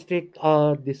the district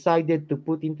decided to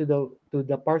put into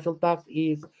the parcel tax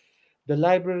is the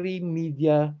library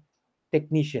media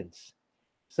technicians.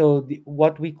 So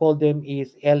what we call them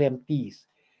is LMTs.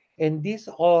 And these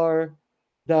are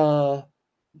the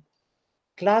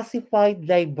classified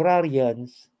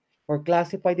librarians or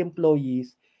classified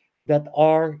employees that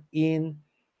are in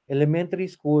elementary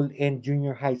school and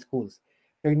junior high schools.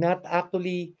 They're not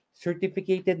actually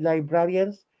certificated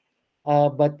librarians,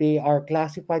 but they are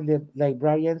classified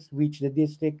librarians, which the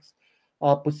district's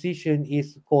position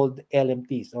is called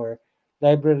LMTs or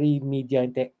library media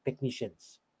and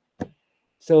technicians.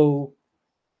 So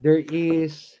there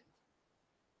is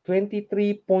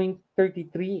 23.33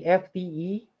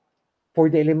 FTE for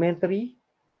the elementary,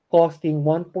 costing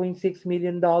 $1.6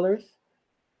 million.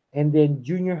 And then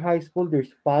junior high school,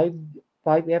 there's five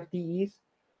FTEs.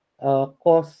 Total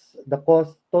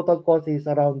cost is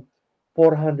around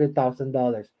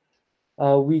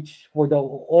 $400,000, which for the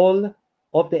all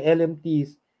of the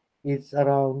LMTs, it's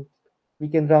around, we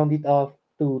can round it off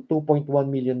to $2.1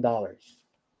 million.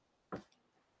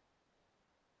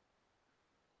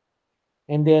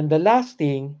 And then the last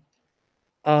thing,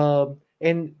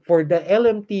 and for the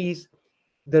LMTs,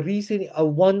 the reason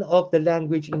one of the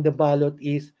language in the ballot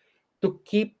is to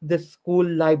keep the school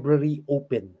library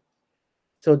open.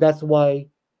 So that's why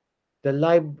the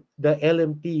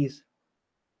LMTs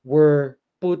were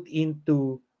put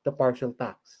into the partial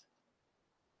tax.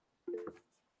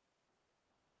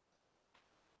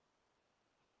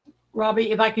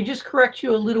 Robbie, if I could just correct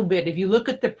you a little bit, if you look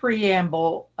at the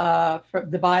preamble for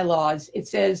the bylaws, it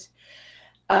says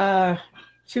to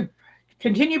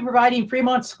continue providing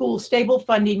Fremont schools stable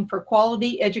funding for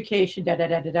quality education,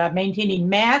 maintaining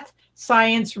math,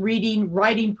 science, reading,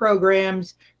 writing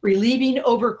programs, relieving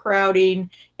overcrowding,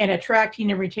 and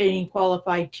attracting and retaining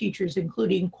qualified teachers,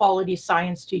 including quality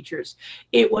science teachers.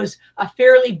 It was a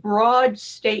fairly broad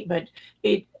statement.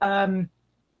 The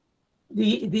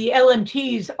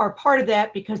LMTs are part of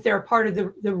that because they're part of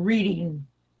the reading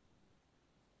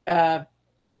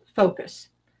focus.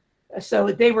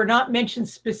 So they were not mentioned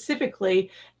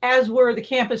specifically, as were the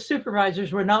campus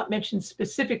supervisors were not mentioned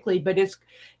specifically, but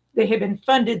they have been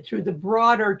funded through the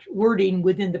broader wording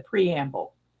within the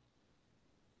preamble.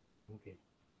 Okay.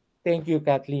 Thank you,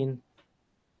 Kathleen.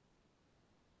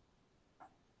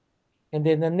 And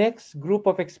then the next group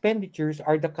of expenditures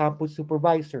are the campus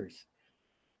supervisors.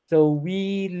 So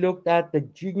we looked at the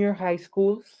junior high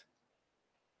schools,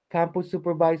 campus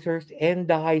supervisors, and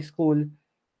the high school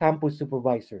campus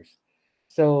supervisors.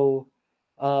 So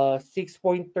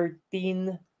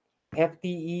 6.13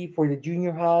 FTE for the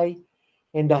junior high,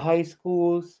 and the high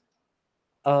schools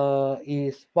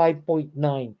is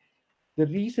 5.9. The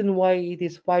reason why it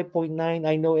is 5.9,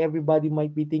 I know everybody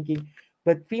might be thinking,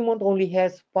 but Fremont only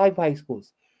has 5 high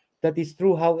schools. That is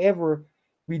true. However,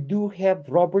 we do have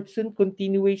Robertson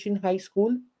Continuation High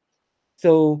School.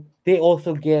 So they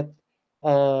also get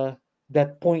that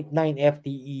zero 0.9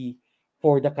 FTE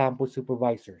for the campus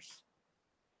supervisors.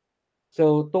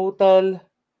 So total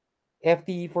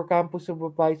FTE for campus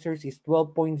supervisors is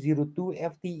 12.02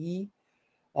 FTE.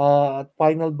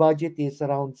 Final budget is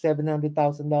around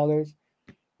 $700,000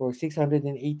 or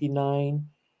 689,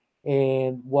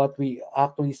 and what we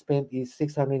actually spent is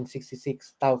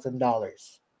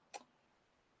 $666,000.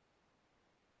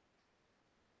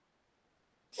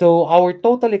 So our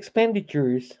total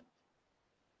expenditures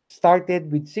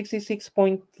started with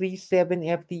 66.37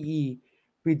 FTE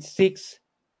with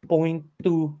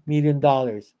 $6.2 million.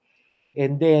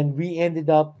 And then we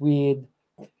ended up with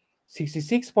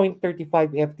 66.35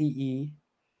 FTE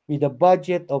with a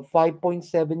budget of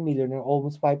 5.7 million or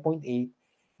almost 5.8.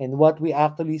 And what we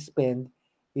actually spend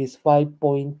is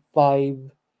 $5.5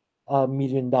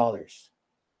 million.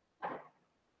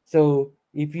 So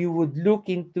if you would look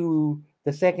into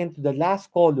the second to the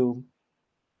last column,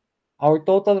 our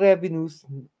total revenues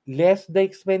less the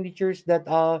expenditures that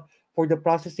are for the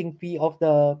processing fee of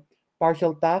the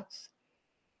partial tax,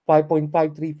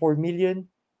 5.534 million,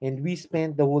 and we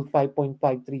spent the whole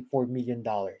 $5.534 million.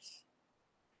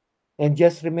 And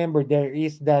just remember, there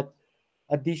is that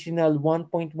additional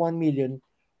 1.1 million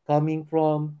coming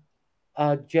from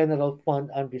general fund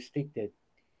unrestricted.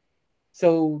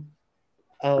 So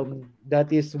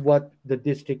that is what the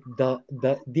district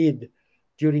did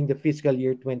during the fiscal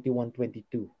year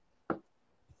 21-22.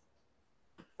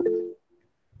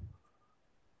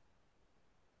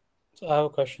 So I have a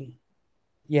question.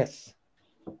 Yes.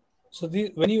 So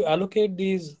when you allocate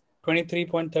these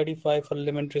 23.35 for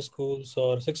elementary schools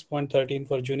or 6.13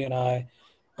 for junior high,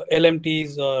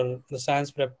 LMTs or the science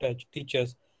prep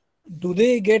teachers, do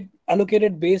they get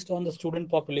allocated based on the student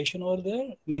population over there?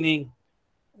 Meaning,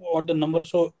 what the number?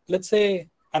 So let's say,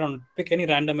 I don't know, pick any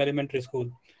random elementary school.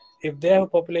 If they have a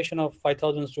population of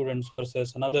 5,000 students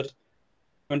versus another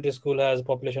elementary school has a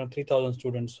population of 3,000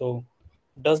 students, so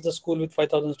does the school with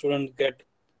 5,000 students get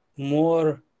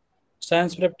more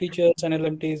science prep teachers and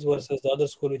LMTs versus the other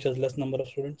school which has less number of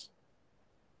students?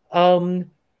 I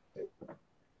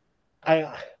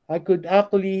I could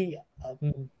actually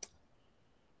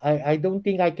I don't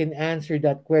think I can answer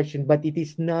that question, but it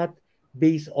is not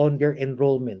based on their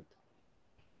enrollment.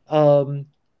 Um,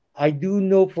 I do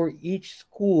know for each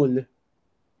school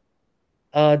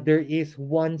there is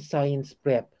one science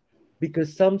prep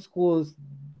because some schools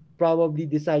probably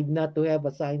decide not to have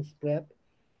a science prep.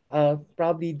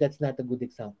 Probably that's not a good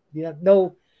example. Yeah,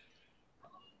 no,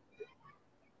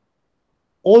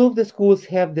 all of the schools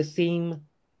have the same.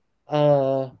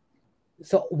 So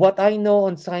what I know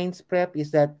on science prep is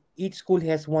that each school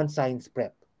has one science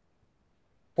prep.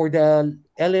 For the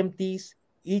LMTs,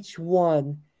 each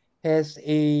one has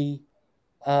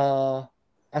uh,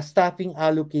 a staffing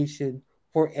allocation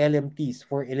for LMTs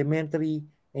for elementary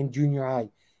and junior high,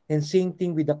 and same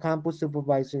thing with the campus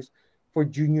supervisors for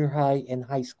junior high and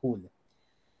high school.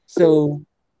 So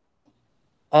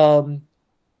um,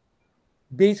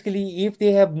 basically, if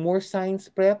they have more science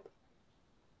prep,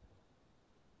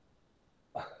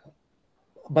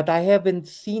 but I haven't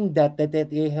seen that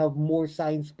they have more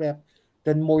science prep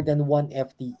than more than one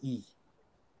FTE.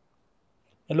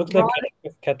 It looks like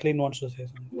Kathleen wants to say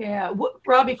something. Yeah,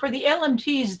 Robbie, for the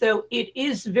LMTs, though, it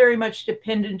is very much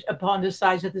dependent upon the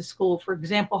size of the school. For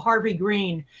example, Harvey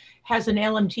Green has an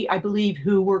LMT, I believe,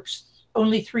 who works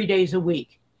only 3 days a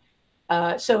week.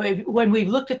 So when we've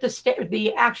looked at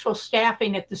the actual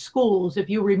staffing at the schools, if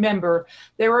you remember,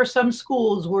 there are some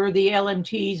schools where the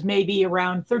LMTs may be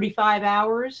around 35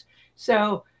 hours.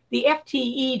 So the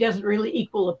FTE doesn't really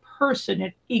equal a person.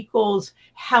 It equals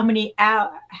how many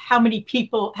hours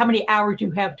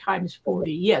you have times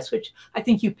 40. Yes, which I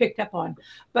think you picked up on.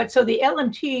 But so the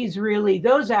LMTs really,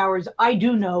 those hours I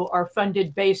do know are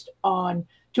funded based on,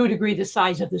 to a degree, the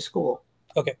size of the school.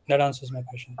 Okay, that answers my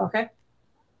question. Okay.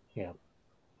 Yeah,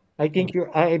 I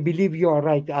believe you are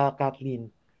right,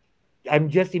 Kathleen. I'm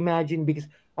just imagining because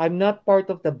I'm not part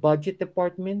of the budget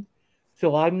department,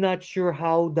 so I'm not sure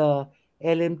how the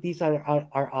LMTs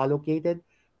are allocated.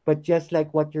 But just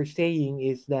like what you're saying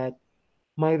is that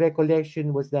my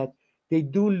recollection was that they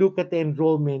do look at the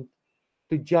enrollment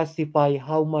to justify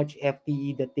how much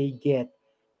FTE that they get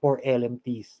for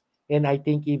LMTs, and I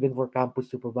think even for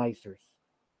campus supervisors.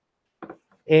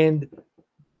 And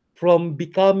from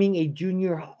becoming a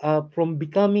junior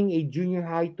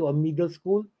high to a middle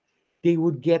school, they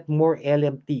would get more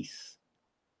LMTs.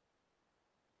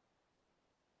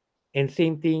 And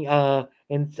same thing,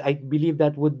 and I believe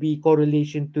that would be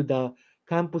correlation to the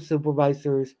campus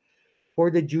supervisors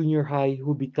for the junior high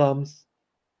who becomes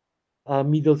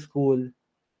middle school.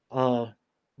 Uh,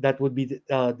 that would be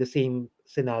the same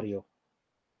scenario.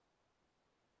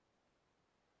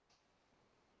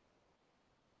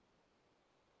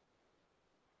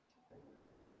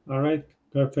 All right,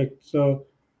 perfect. So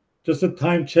just a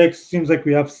time check. Seems like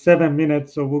we have 7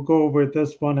 minutes, so we'll go over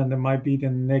this one, and there might be the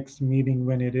next meeting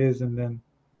when it is, and then.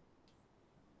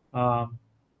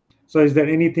 So, is there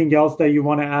anything else that you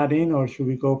want to add in, or should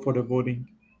we go for the voting?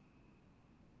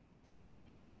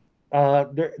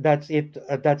 That's it.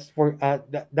 That's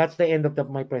the end of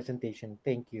my presentation.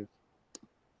 Thank you.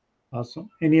 Awesome.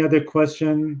 Any other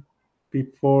question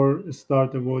before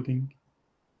start the voting?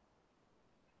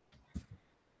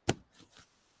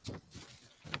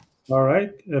 All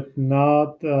right. If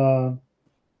not,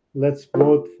 let's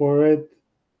vote for it.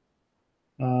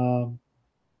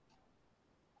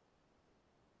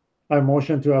 I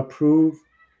motion to approve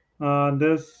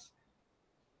this.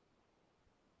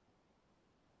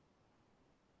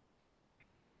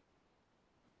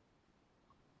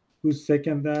 Who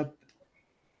second that?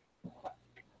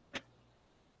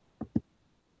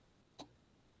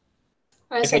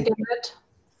 I second it.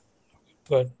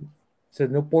 Good. So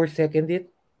Nupur second it.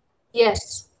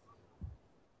 Yes.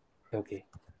 Okay.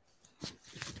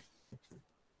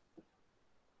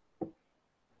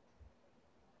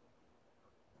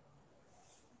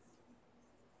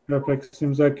 Perfect.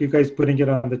 Seems like you guys putting it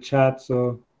on the chat,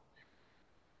 so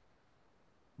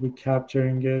we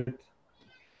capturing it.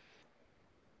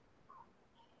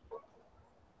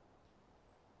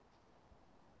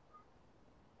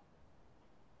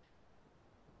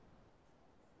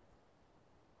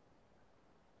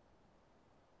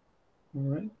 All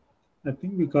right. I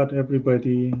think we got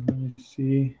everybody. Let me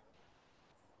see.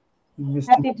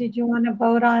 Kathy, did you want to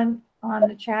vote on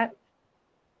the chat?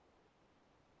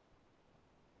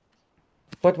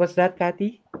 What was that,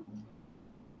 Kathy?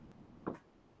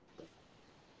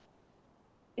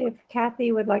 If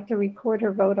Kathy would like to record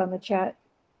her vote on the chat.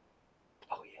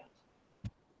 Oh, yeah.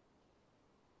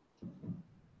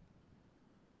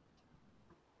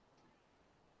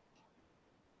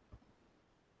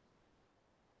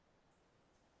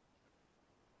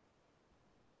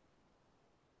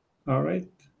 All right.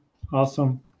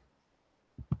 Awesome.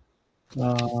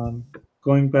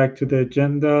 Going back to the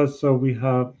agenda. So we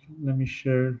have, let me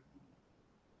share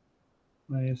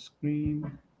my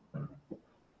screen.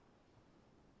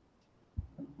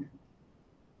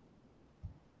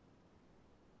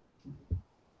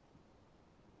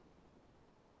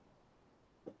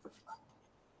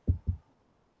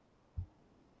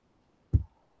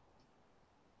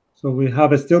 So we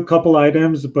have still couple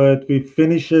items, but we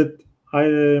finish it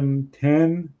item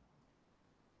 10.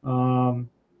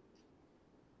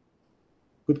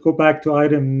 Could go back to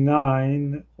item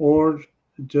 9 or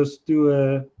just do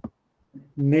a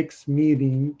next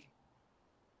meeting.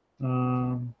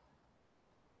 But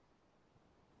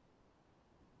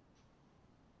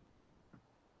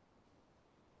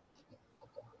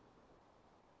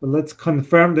let's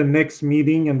confirm the next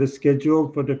meeting and the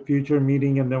schedule for the future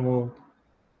meeting, and then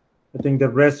I think the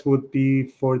rest would be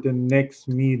for the next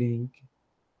meeting.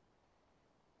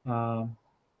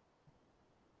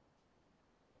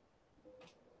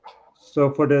 So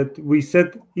for that, we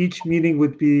said each meeting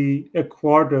would be a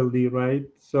quarterly, right?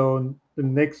 So the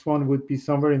next one would be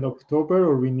somewhere in October,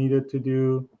 or we needed to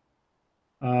do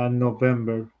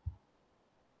November.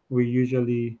 We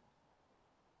usually.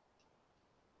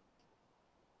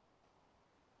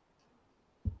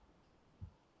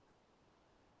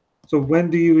 So when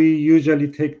do we usually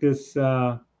take this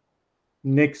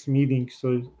next meeting?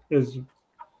 So is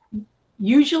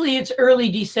Usually it's early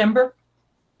December.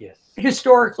 Yes.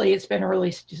 Historically, it's been early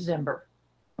December.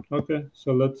 okay.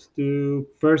 So let's do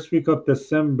first week of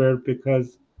December,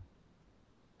 because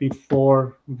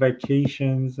before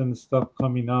vacations and stuff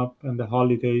coming up and the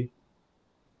holiday.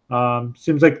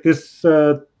 Seems like this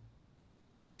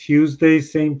Tuesday,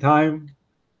 same time.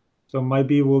 So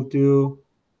maybe we'll do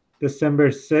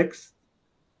December 6th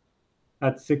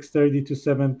at 6:30 to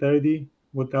 7:30.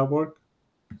 Would that work?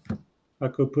 I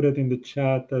could put it in the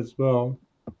chat as well.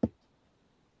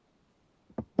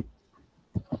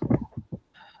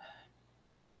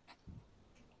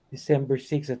 December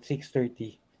 6th at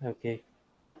 6:30. Okay.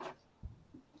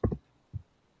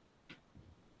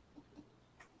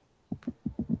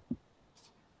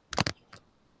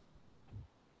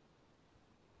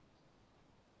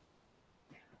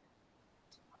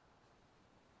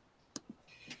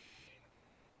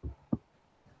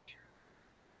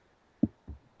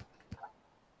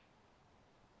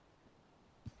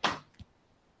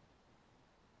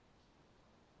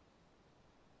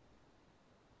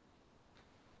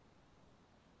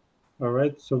 All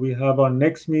right. So we have our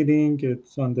next meeting.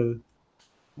 It's on the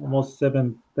almost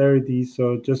 7:30.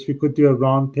 So just we could do a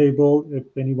round table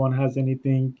if anyone has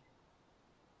anything.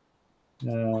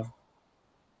 And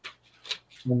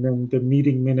then the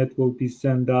meeting minute will be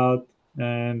sent out.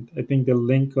 And I think the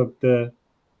link of the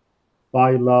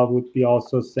bylaw would be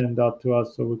also sent out to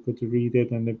us so we could read it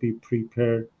and then be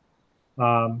prepared.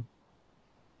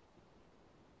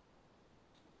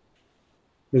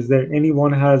 Is there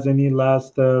anyone has any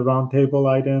last roundtable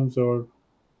items or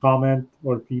comment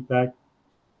or feedback?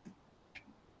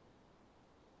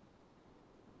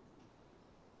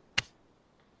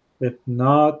 If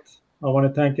not, I want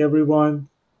to thank everyone.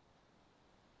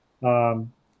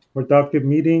 Productive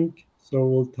meeting. So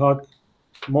we'll talk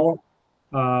more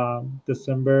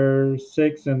December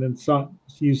 6th, and then some.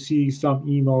 You see some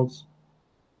emails.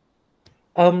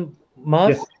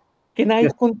 Mas, Yes. can I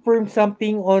Yes. confirm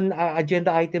something on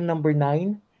agenda item number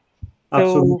 9?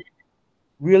 Absolutely.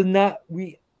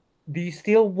 So do you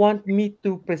still want me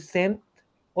to present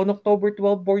on October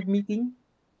 12 board meeting?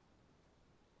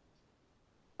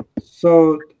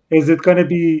 So is it going to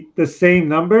be the same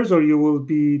numbers, or you will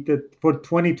be for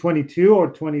 2022 or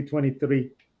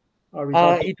 2023?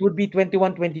 It would be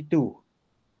 21-22.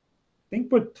 I think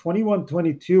for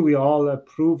 21-22 we all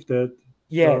approved it.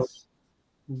 Yes.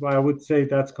 So I would say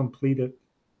that's completed.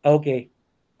 Okay,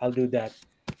 I'll do that.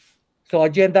 So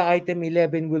agenda item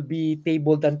 11 will be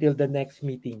tabled until the next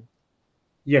meeting.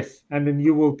 Yes, and then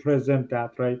you will present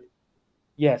that, right?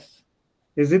 Yes.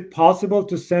 Is it possible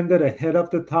to send it ahead of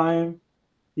the time,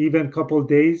 even a couple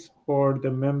days for the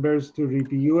members to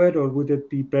review it, or would it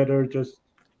be better just?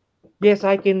 Yes,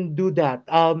 I can do that.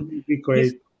 It'd be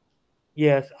great.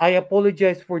 Yes, I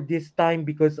apologize for this time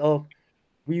because of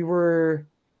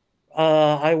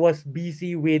I was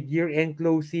busy with year-end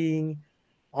closing,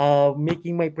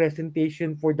 making my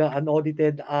presentation for the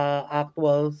unaudited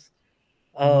actuals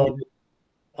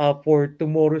for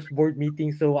tomorrow's board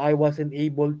meeting. So I wasn't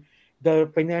able.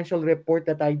 The financial report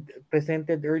that I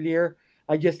presented earlier,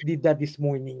 I just did that this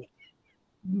morning.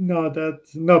 No,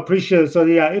 appreciate it. So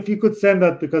yeah, if you could send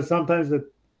that, because sometimes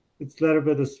it's a little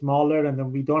bit smaller, and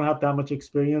then we don't have that much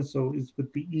experience, so it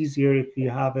would be easier if we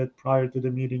have it prior to the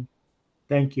meeting.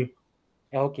 Thank you.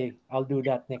 Okay, I'll do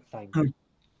that next time.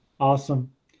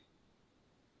 Awesome.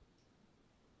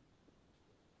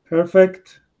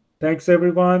 Perfect. Thanks,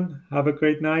 everyone. Have a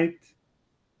great night.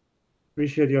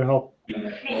 Appreciate your help.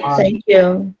 Thank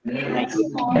you. Thanks.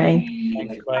 Bye.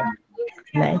 Thanks. Bye.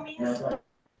 Bye.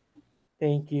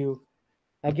 Thank you.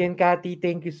 Again, Kathy,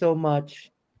 thank you so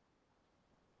much.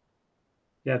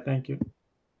 Yeah, thank you.